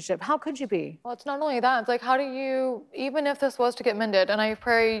this relationship. How could you be? Well, it's not only that. It's like, how do you, even if this was to get mended, and I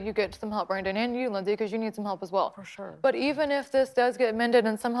pray you get some help, Brandon, and you, Lindsay, because you need some help as well. For sure. But even if this does get mended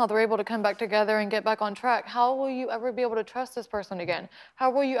and somehow they're able to come back together and get back on track, how will you ever be able to trust this person again? How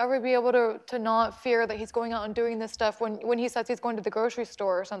will you ever be able to not fear that he's going out and doing this stuff when he says he's going to the grocery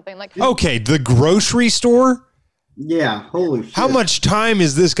store or something? Like, okay, the grocery store? Yeah, holy shit. How much time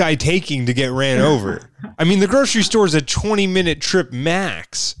is this guy taking to get ran over? I mean, the grocery store is a 20-minute trip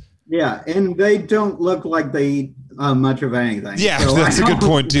max. Yeah, and they don't look like they eat much of anything. Yeah, so that's a good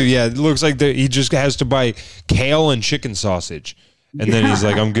point, too. Yeah, it looks like he just has to buy kale and chicken sausage, and then he's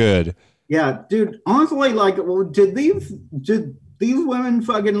like, I'm good. Yeah, dude, honestly, like, well, did these women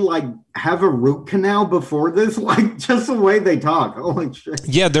fucking, like, have a root canal before this? Like, just the way they talk. Holy shit.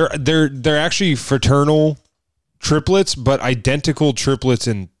 Yeah, they're actually fraternal triplets, but identical triplets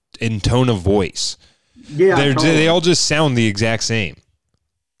in tone of voice. Yeah, totally. They all just sound the exact same.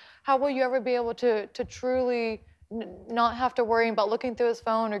 How will you ever be able to truly not have to worry about looking through his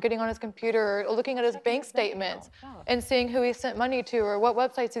phone or getting on his computer or looking at his bank statements and seeing who he sent money to or what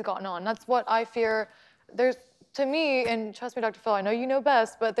websites he's gotten on? That's what I fear. There's, to me, and trust me, Dr. Phil, I know you know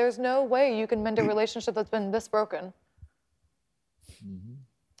best, but there's no way you can mend a relationship that's been this broken. Mm-hmm.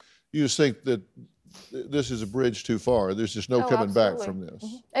 You just think that this is a bridge too far. There's just no coming back from this.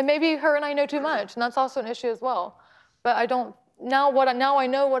 Mm-hmm. And maybe her and I know too much, and that's also an issue as well. But I don't, now I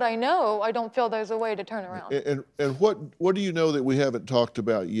know what I know, I don't feel there's a way to turn around. And what do you know that we haven't talked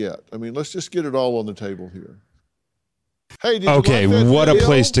about yet? I mean, let's just get it all on the table here. Hey, did okay, you like what video? A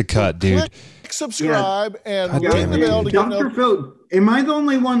place to cut, dude. Click subscribe and ring the bell to get Dr. Phil, am I the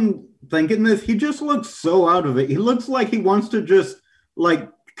only one thinking this? He just looks so out of it. He looks like he wants to just, like,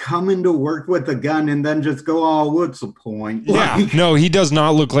 come into work with a gun and then just go, oh, what's the point? Yeah, like, no, he does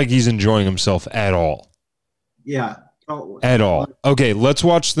not look like he's enjoying himself at all. Yeah. Totally. At all. Okay, let's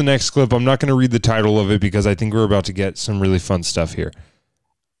watch the next clip. I'm not going to read the title of it because I think we're about to get some really fun stuff here.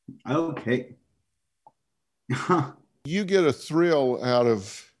 Okay. You get a thrill out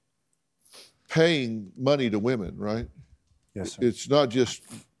of paying money to women, right? Yes, sir. It's not just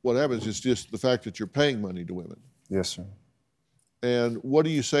what happens, it's just the fact that you're paying money to women. Yes, sir. And what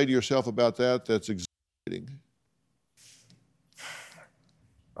do you say to yourself about that that's exhilarating?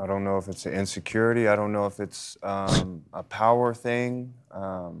 I don't know if it's an insecurity. I don't know if it's a power thing.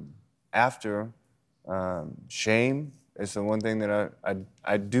 Shame is the one thing that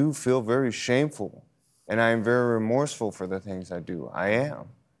I do feel very shameful, and I am very remorseful for the things I do. I am.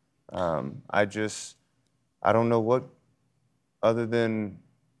 I don't know what other than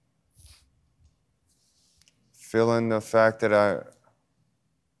feeling the fact that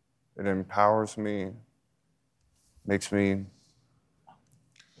it empowers me, makes me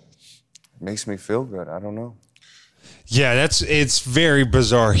feel good. I don't know. Yeah, it's very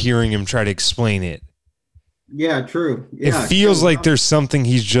bizarre hearing him try to explain it. Yeah, true. Yeah, it feels like there's something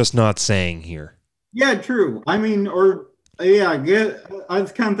he's just not saying here. Yeah, true. I mean, I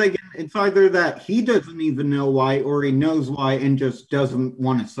was kind of thinking it's either that he doesn't even know why, or he knows why and just doesn't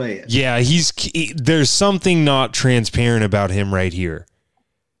want to say it. Yeah, there's something not transparent about him right here,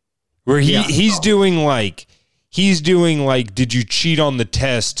 where he's doing like, did you cheat on the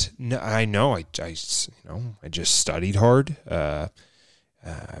test? No, I know, I just studied hard. I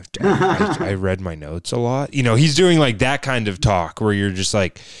read my notes a lot. He's doing like that kind of talk where you're just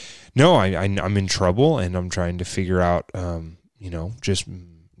like, no, I'm in trouble and I'm trying to figure out,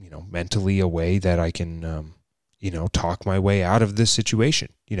 mentally a way that I can, talk my way out of this situation.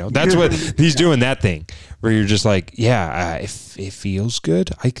 That's what he's doing, that thing where you're just like, it feels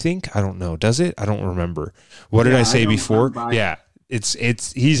good. I think, I don't know. Does it? I don't remember. What did I say before? Yeah.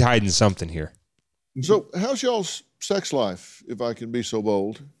 He's hiding something here. So how's y'all's sex life, if I can be so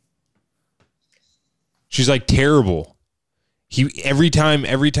bold? She's like, terrible. Every time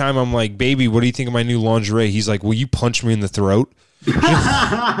I'm like, baby, what do you think of my new lingerie? He's like, will you punch me in the throat?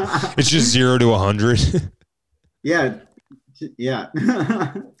 It's just 0 to 100. Yeah.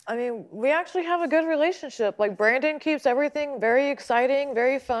 I mean, we actually have a good relationship. Like, Brandon keeps everything very exciting,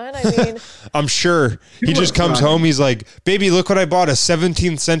 very fun. I mean, I'm sure he just comes home. He's like, baby, look what I bought, a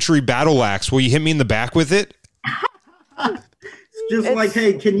 17th century battle axe. Will you hit me in the back with it? Just like,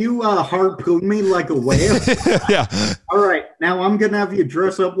 hey, can you harpoon me like a whale? Yeah. All right, now I'm gonna have you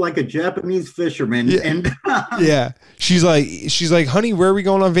dress up like a Japanese fisherman. Yeah. And yeah. She's like, honey, where are we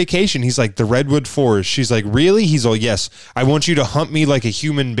going on vacation? He's like, the Redwood Forest. She's like, really? He's all, yes. I want you to hunt me like a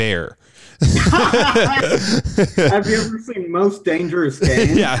human bear. Have you ever seen Most Dangerous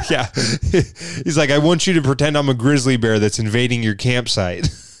Game? Yeah. He's like, I want you to pretend I'm a grizzly bear that's invading your campsite.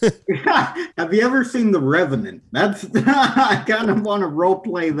 Have you ever seen The Revenant? That's I kind of want to role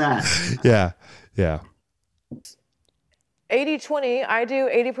play that. Yeah. 80-20, I do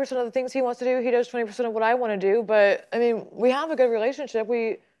 80% of the things he wants to do. He does 20% of what I want to do. But, I mean, we have a good relationship.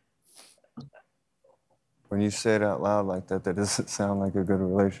 When you say it out loud like that doesn't sound like a good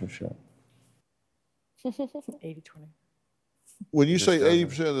relationship. 80-20. When you say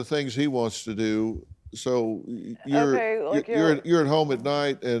 80% of the things he wants to do, so you're at home at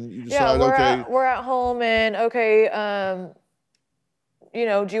night and you decide, we're at home and do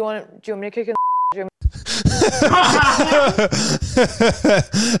you want me to kick in?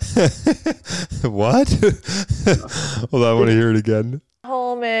 What? Hold on, I want to hear it again.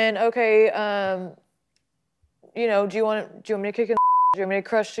 Home and do you want me to kick in? Do you want me to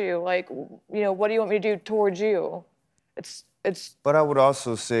crush you? Like, what do you want me to do towards you? It's. But I would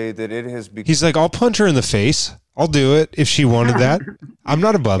also say that it has become. He's like, I'll punch her in the face. I'll do it if she wanted that. I'm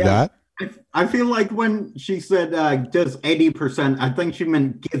not above that. I feel like when she said does 80%, I think she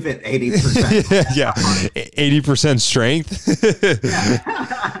meant give it 80%. Yeah, 80% strength.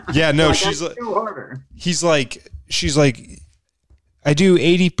 Yeah, no, she's like, she's like, I do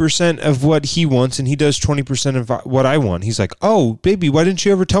 80% of what he wants and he does 20% of what I want. He's like, oh, baby, why didn't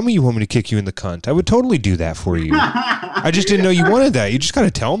you ever tell me you want me to kick you in the cunt? I would totally do that for you. I just didn't know you wanted that. You just got to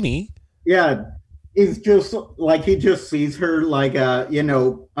tell me. Yeah. It's just like he just sees her like,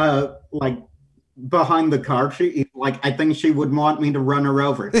 like behind the car. I think she would want me to run her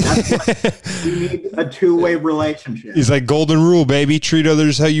over. That's why we need a two-way relationship. He's like, golden rule, baby. Treat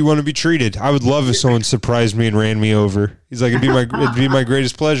others how you want to be treated. I would love if someone surprised me and ran me over. He's like, it'd be my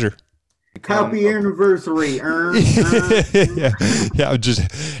greatest pleasure. Happy anniversary, Yeah, just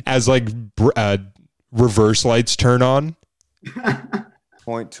as like reverse lights turn on.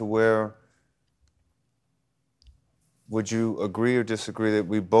 Point to where. Would you agree or disagree that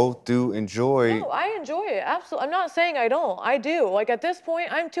we both do enjoy? No, I enjoy it. Absolutely. I'm not saying I don't. I do. Like, at this point,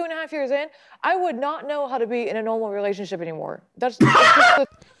 I'm 2.5 years in. I would not know how to be in a normal relationship anymore. That's just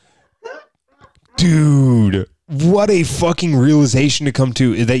Dude, what a fucking realization to come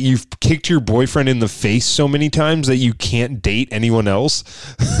to, that you've kicked your boyfriend in the face so many times that you can't date anyone else.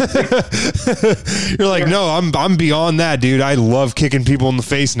 You're like, no, I'm beyond that, dude. I love kicking people in the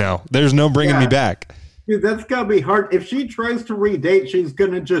face now. There's no bringing me back. Dude, that's gotta be hard. If she tries to redate, she's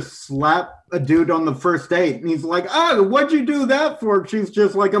gonna just slap a dude on the first date. And he's like, oh, what'd you do that for? She's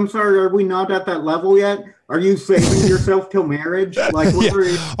just like, I'm sorry, are we not at that level yet? Are you saving yourself till marriage? Like, what are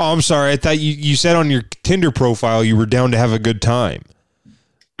you? Oh, I'm sorry. I thought you said on your Tinder profile you were down to have a good time.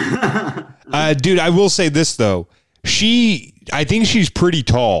 Dude, I will say this, though. I think she's pretty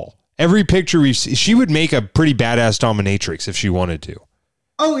tall. Every picture we've seen, she would make a pretty badass dominatrix if she wanted to.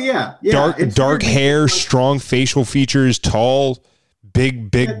 Oh, yeah. Dark hair, strong facial features, tall,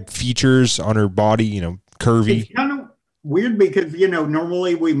 big features on her body, curvy. weird because,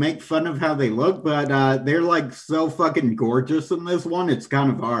 normally we make fun of how they look, but they're like so fucking gorgeous in this one. It's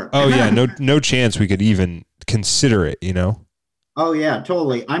kind of hard. Oh yeah, no chance we could even consider it, Oh yeah,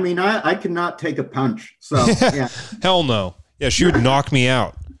 totally. I mean, I could not take a punch. So yeah. Hell no. Yeah, she would knock me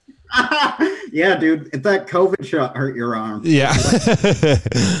out. Yeah, dude. If that COVID shot hurt your arm. Yeah.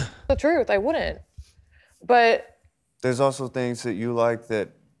 The truth, I wouldn't. But There's also things that you like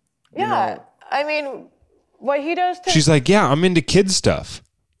that. yeah, I mean, what he does to She's like, yeah, I'm into kid stuff.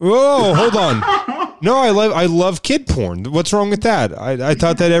 Whoa, hold on. No, I love kid porn. What's wrong with that? I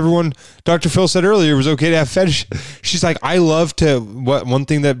thought that everyone, Dr. Phil said earlier, it was okay to have fetish. She's like, I love to. One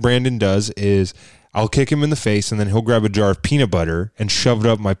thing that Brandon does is I'll kick him in the face and then he'll grab a jar of peanut butter and shove it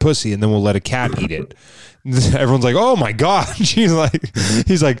up my pussy and then we'll let a cat eat it. Everyone's like, oh my God. He's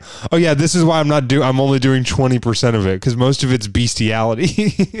like, oh yeah, this is why I'm only doing 20% of it because most of it's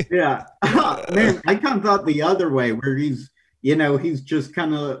bestiality. Yeah. Man, I kind of thought the other way where he's just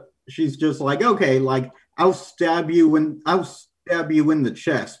she's just like, okay, like I'll stab you in the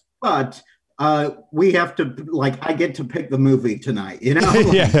chest, but we have to, like, I get to pick the movie tonight,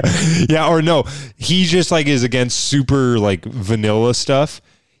 Yeah. Or no, he just like is against super like vanilla stuff.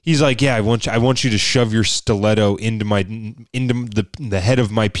 He's like, yeah, I want you to shove your stiletto into the head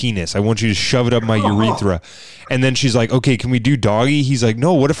of my penis. I want you to shove it up my urethra. And then she's like, okay, can we do doggy? He's like,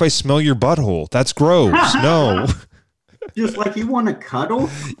 no, what if I smell your butthole? That's gross. No. Just like, you want to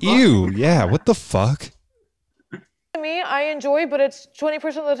cuddle? Ew. Yeah. What the fuck? me, I enjoy, but it's 20%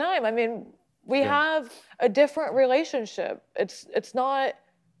 of the time. I mean, we have a different relationship. It's not,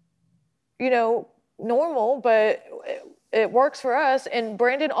 normal, but it works for us. And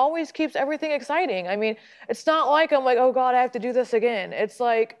Brandon always keeps everything exciting. I mean, it's not like I'm like, oh God, I have to do this again. It's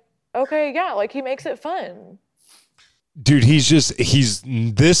like, okay, yeah, like he makes it fun. Dude,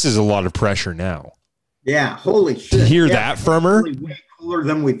 this is a lot of pressure now. Yeah, holy shit. To hear that from her. Way cooler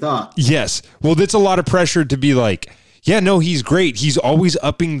than we thought. Yes. Well, that's a lot of pressure to be like, yeah, no, he's great. He's always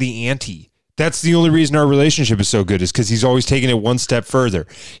upping the ante. That's the only reason our relationship is so good is because he's always taking it one step further.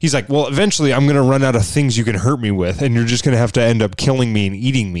 He's like, well, eventually I'm going to run out of things you can hurt me with, and you're just going to have to end up killing me and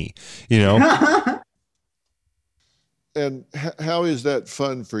eating me, And how is that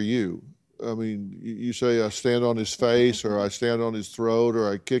fun for you? I mean, you say I stand on his face or I stand on his throat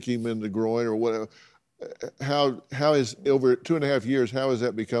or I kick him in the groin or whatever. How is, over 2.5 years, how has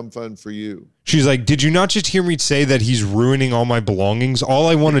that become fun for you? She's like, did you not just hear me say that he's ruining all my belongings? All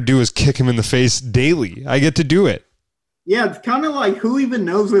I want to do is kick him in the face daily. I get to do it. Yeah, it's kind of like, who even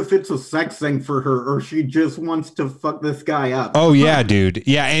knows if it's a sex thing for her or she just wants to fuck this guy up? Oh, yeah, dude.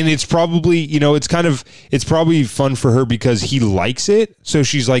 Yeah, and it's probably, it's probably fun for her because he likes it. So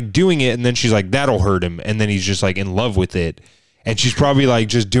she's like doing it, and then she's like, that'll hurt him. And then he's just like in love with it. And she's probably like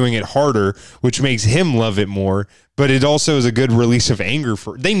just doing it harder, which makes him love it more. But it also is a good release of anger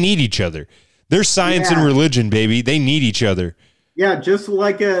they need each other. There's science and religion, baby. They need each other. Yeah, just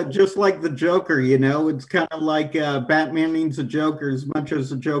like the Joker, it's kind of like Batman needs a Joker as much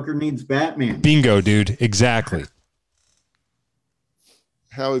as the Joker needs Batman. Bingo, dude. Exactly.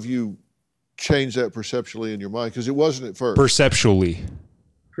 How have you changed that perceptually in your mind? Because it wasn't at first. Perceptually.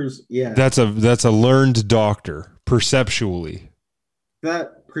 Yeah. That's a learned doctor. Perceptually.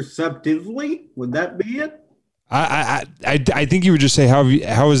 That perceptively? Would that be it? I think you would just say how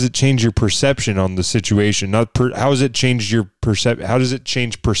has it changed your perception on the situation? Not how has it changed your How does it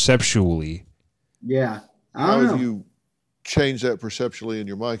change perceptually? Yeah, how have you changed that perceptually in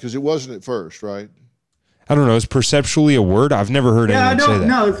your mind? Because it wasn't at first, right? I don't know. Is perceptually a word? I've never heard anyone say that.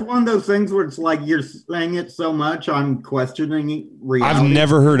 No, it's one of those things where it's like you're saying it so much, I'm questioning reality. I've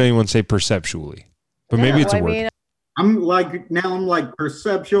never heard anyone say perceptually, but maybe it's a word. I'm like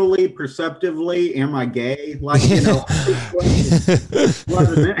perceptively, am I gay?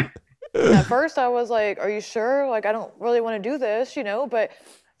 At first I was like, are you sure? Like, I don't really want to do this, but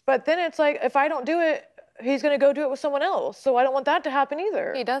then it's like, if I don't do it, he's going to go do it with someone else. So I don't want that to happen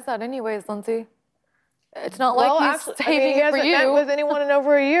either. He does that anyways, Lindsay. It's not well, like he's saving it for you. He hasn't met with anyone in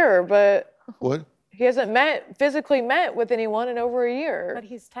over a year, but... What? He hasn't physically met with anyone in over a year. But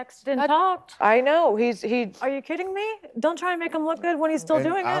he's texted and talked. I know. He. Are you kidding me? Don't try and make him look good when he's still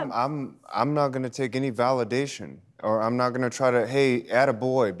doing it. I'm not going to take any validation, or I'm not going to try to, hey,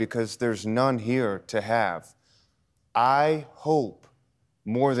 attaboy, because there's none here to have. I hope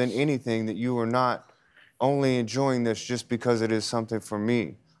more than anything that you are not only enjoying this just because it is something for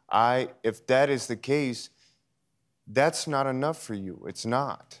me. If that is the case, that's not enough for you. It's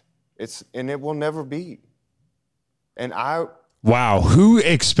not. And it will never be. And wow, who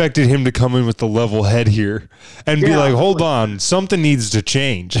expected him to come in with the level head here and be like, hold on, something needs to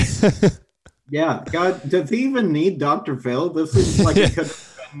change. Yeah, God, does he even need Dr. Phil? This is like it could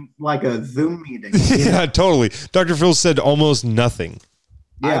have been like a Zoom meeting. Yeah, totally. Dr. Phil said almost nothing.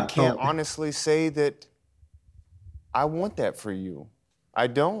 Yeah, I can't totally. honestly say that I want that for you. I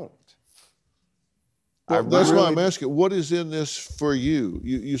don't. Well, that's why I'm asking, what is in this for you?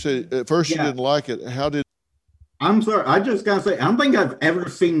 You said at first you didn't like it. How did? I'm sorry. I just gotta say, I don't think I've ever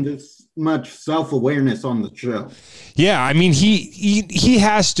seen this much self-awareness on the show. Yeah, I mean, he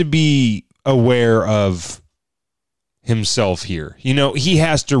has to be aware of himself here. You know, he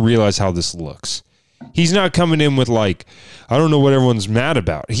has to realize how this looks. He's not coming in with like, I don't know what everyone's mad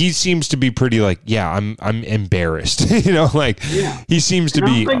about. He seems to be pretty like, yeah, I'm embarrassed. You know, like he seems to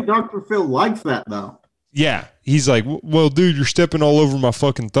be. I don't think Dr. Phil likes that though. Yeah, he's like, well, dude, you're stepping all over my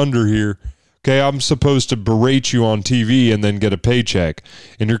fucking thunder here. Okay, I'm supposed to berate you on TV and then get a paycheck,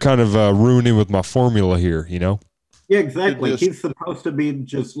 and you're kind of ruining with my formula here, you know? Yeah, exactly. He's supposed to be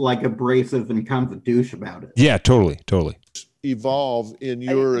just like abrasive and kind of a douche about it. Yeah, totally. Evolve in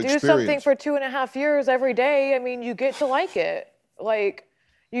your experience. Do something for 2.5 years every day. I mean, you get to like it. Like,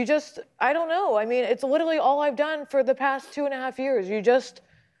 you just, I don't know. I mean, it's literally all I've done for the past 2.5 years. You just,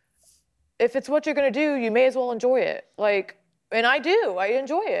 if it's what you're going to do, you may as well enjoy it. Like, and I do. I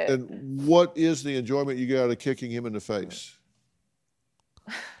enjoy it. And what is the enjoyment you get out of kicking him in the face?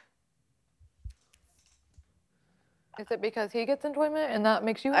 Is it because he gets enjoyment and that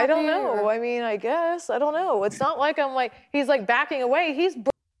makes you happy? I don't know. Or? I mean, I guess. I don't know. It's not like I'm like, he's like backing away. He's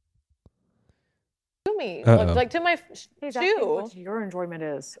to me. Like to my He's asking shoe. what your enjoyment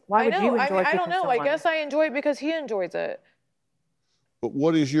is. Why would I know. you enjoy I don't know. someone? I guess I enjoy it because he enjoys it. But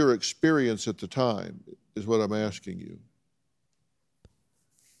what is your experience at the time is what I'm asking you.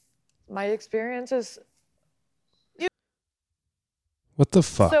 My experience is. What the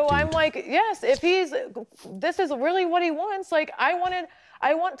fuck? So dude? I'm like, yes, if this is really what he wants, like I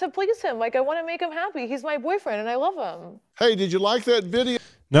want to please him. Like I want to make him happy. He's my boyfriend and I love him. Hey, did you like that video?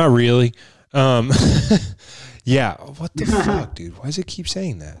 Not really. Yeah. What the fuck, dude? Why does it keep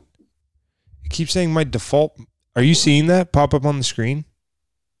saying that? It keeps saying my default. Are you seeing that pop up on the screen?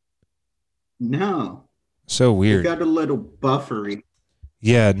 No. So weird. It got a little buffery.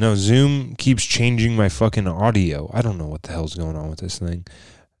 Yeah, no, Zoom keeps changing my fucking audio. I don't know what the hell's going on with this thing.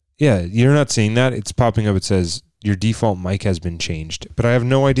 Yeah, you're not seeing that? It's popping up. It says, your default mic has been changed. But I have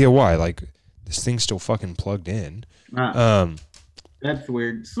no idea why. Like, this thing's still fucking plugged in. That's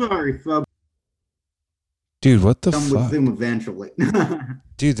weird. Sorry, folks. Dude, what the Come with fuck? Zoom eventually.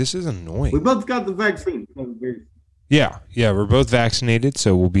 Dude, this is annoying. We both got the vaccine. So Yeah, we're both vaccinated,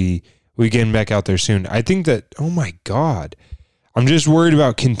 so we'll be getting back out there soon. I think that, oh my God. I'm just worried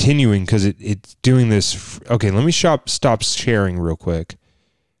about continuing because it's doing this. Okay, let me stop sharing real quick.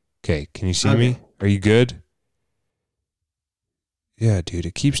 Okay, can you see me? Are you good? Yeah, dude,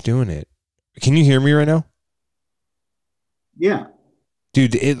 it keeps doing it. Can you hear me right now? Yeah.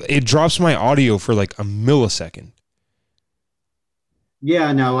 Dude, it drops my audio for like a millisecond.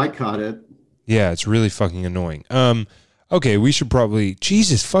 Yeah, no, I caught it. Yeah, it's really fucking annoying. Okay, we should probably,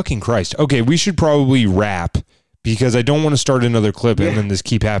 Jesus fucking Christ. Okay, we should probably wrap. Because I don't want to start another clip and then this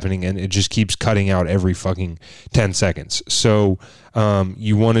keep happening and it just keeps cutting out every fucking 10 seconds. So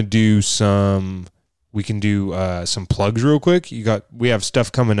you want to do we can do some plugs real quick. We have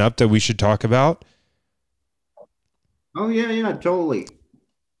stuff coming up that we should talk about. Oh, yeah, totally.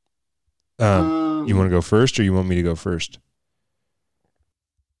 You want to go first or you want me to go first?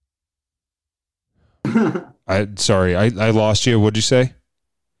 Sorry, I lost you. What'd you say?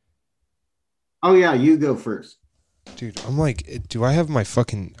 Oh, yeah, you go first. Dude, I'm like, do I have my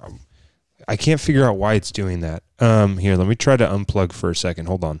fucking... I can't figure out why it's doing that. Here, let me try to unplug for a second.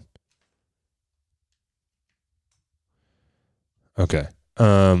 Hold on. Okay.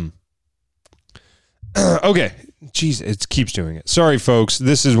 Okay. Jeez, it keeps doing it. Sorry, folks.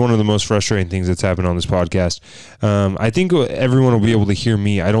 This is one of the most frustrating things that's happened on this podcast. I think everyone will be able to hear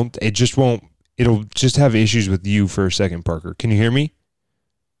me. It just won't... It'll just have issues with you for a second, Parker. Can you hear me?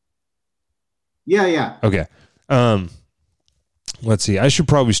 Yeah. Okay. Let's see. I should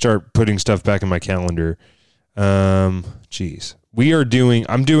probably start putting stuff back in my calendar. Geez. I'm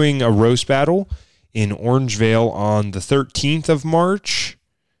doing a roast battle in Orangevale on the 13th of March.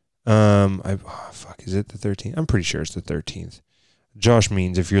 Is it the 13th? I'm pretty sure it's the 13th. Josh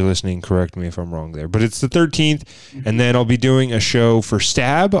Means, if you're listening, correct me if I'm wrong there. But it's the 13th, and then I'll be doing a show for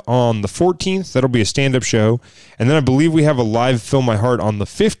Stab on the 14th. That'll be a stand-up show. And then I believe we have a live Fill My Heart on the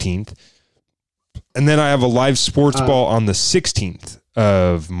 15th. And then I have a live sports ball on the 16th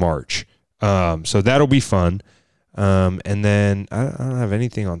of March. So that'll be fun. And then I don't have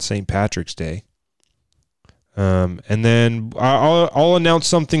anything on St. Patrick's Day. And then I'll announce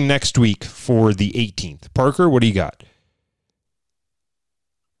something next week for the 18th. Parker, what do you got?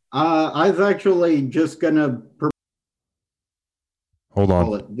 I was actually just gonna Hold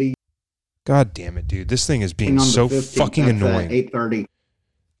call on. it the God damn it, dude. This thing is being on the so 15th. fucking That's annoying. at 8:30.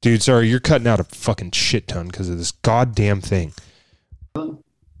 Dude, sorry, you're cutting out a fucking shit ton because of this goddamn thing.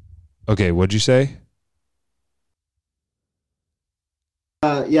 Okay, what'd you say?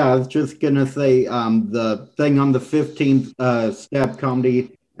 Yeah, I was just gonna say the thing on the 15th, Stab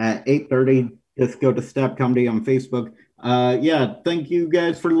Comedy at 8:30. Just go to Stab Comedy on Facebook. Yeah, thank you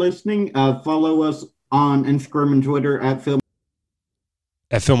guys for listening. Follow us on Instagram and Twitter at Phil.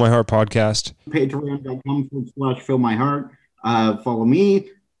 At Fill My Heart Podcast. Patreon.com/FillMyHeart. Follow me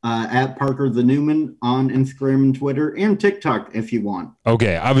at Parker the Newman on Instagram and Twitter and TikTok if you want.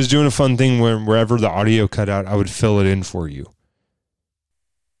 Okay, I was doing a fun thing where wherever the audio cut out, I would fill it in for you.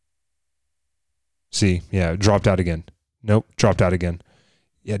 See, yeah, it dropped out again. Nope, dropped out again.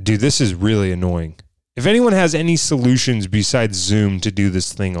 Yeah, dude, this is really annoying. If anyone has any solutions besides Zoom to do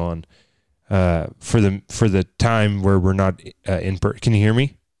this thing on, for the time where we're not in person, can you hear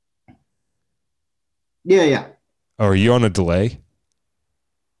me? Yeah. Oh, are you on a delay?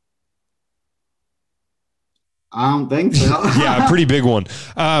 I don't think so. Yeah, a pretty big one.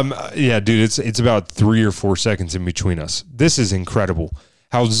 Yeah, dude, it's about 3 or 4 seconds in between us. This is incredible.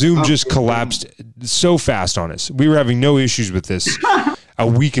 How Zoom just collapsed so fast on us. We were having no issues with this a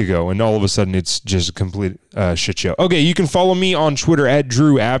week ago, and all of a sudden it's just a complete shit show. Okay, you can follow me on Twitter at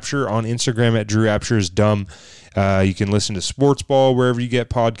Drew Apsher, on Instagram at Drew Apsher is dumb. You can listen to Sports Ball wherever you get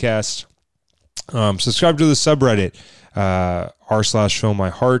podcasts. Subscribe to the subreddit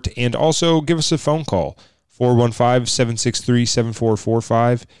r/FillMyHeart, and also give us a phone call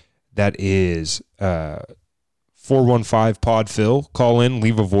 415-763-7445. That is 415-POD-PHIL. Call in,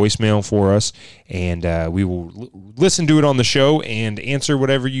 leave a voicemail for us, and we will listen to it on the show and answer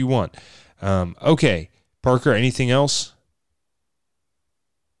whatever you want. Okay, Parker, anything else?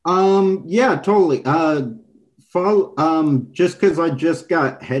 Yeah, totally. Follow, just because I just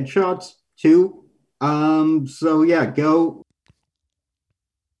got headshots too. So yeah, go.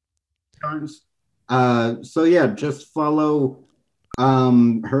 So yeah, just follow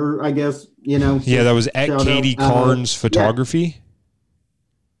her, I guess, you know. Yeah, that was at Katie Carnes Photography.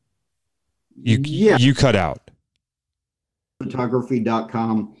 Yeah. You cut out.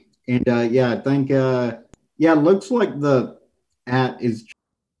 Photography.com. And yeah, I think yeah, looks like the at is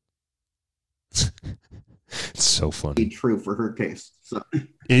It's so funny. true for her case. So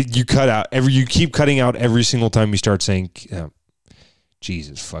You cut out you keep cutting out every single time you start saying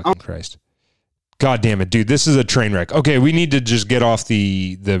Jesus fucking Christ. God damn it, dude. This is a train wreck. Okay, we need to just get off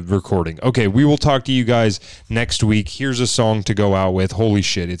the recording. Okay, we will talk to you guys next week. Here's a song to go out with. Holy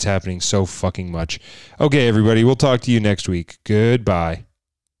shit, it's happening so fucking much. Okay, everybody, we'll talk to you next week. Goodbye.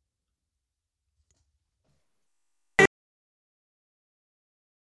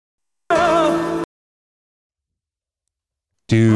 Dude.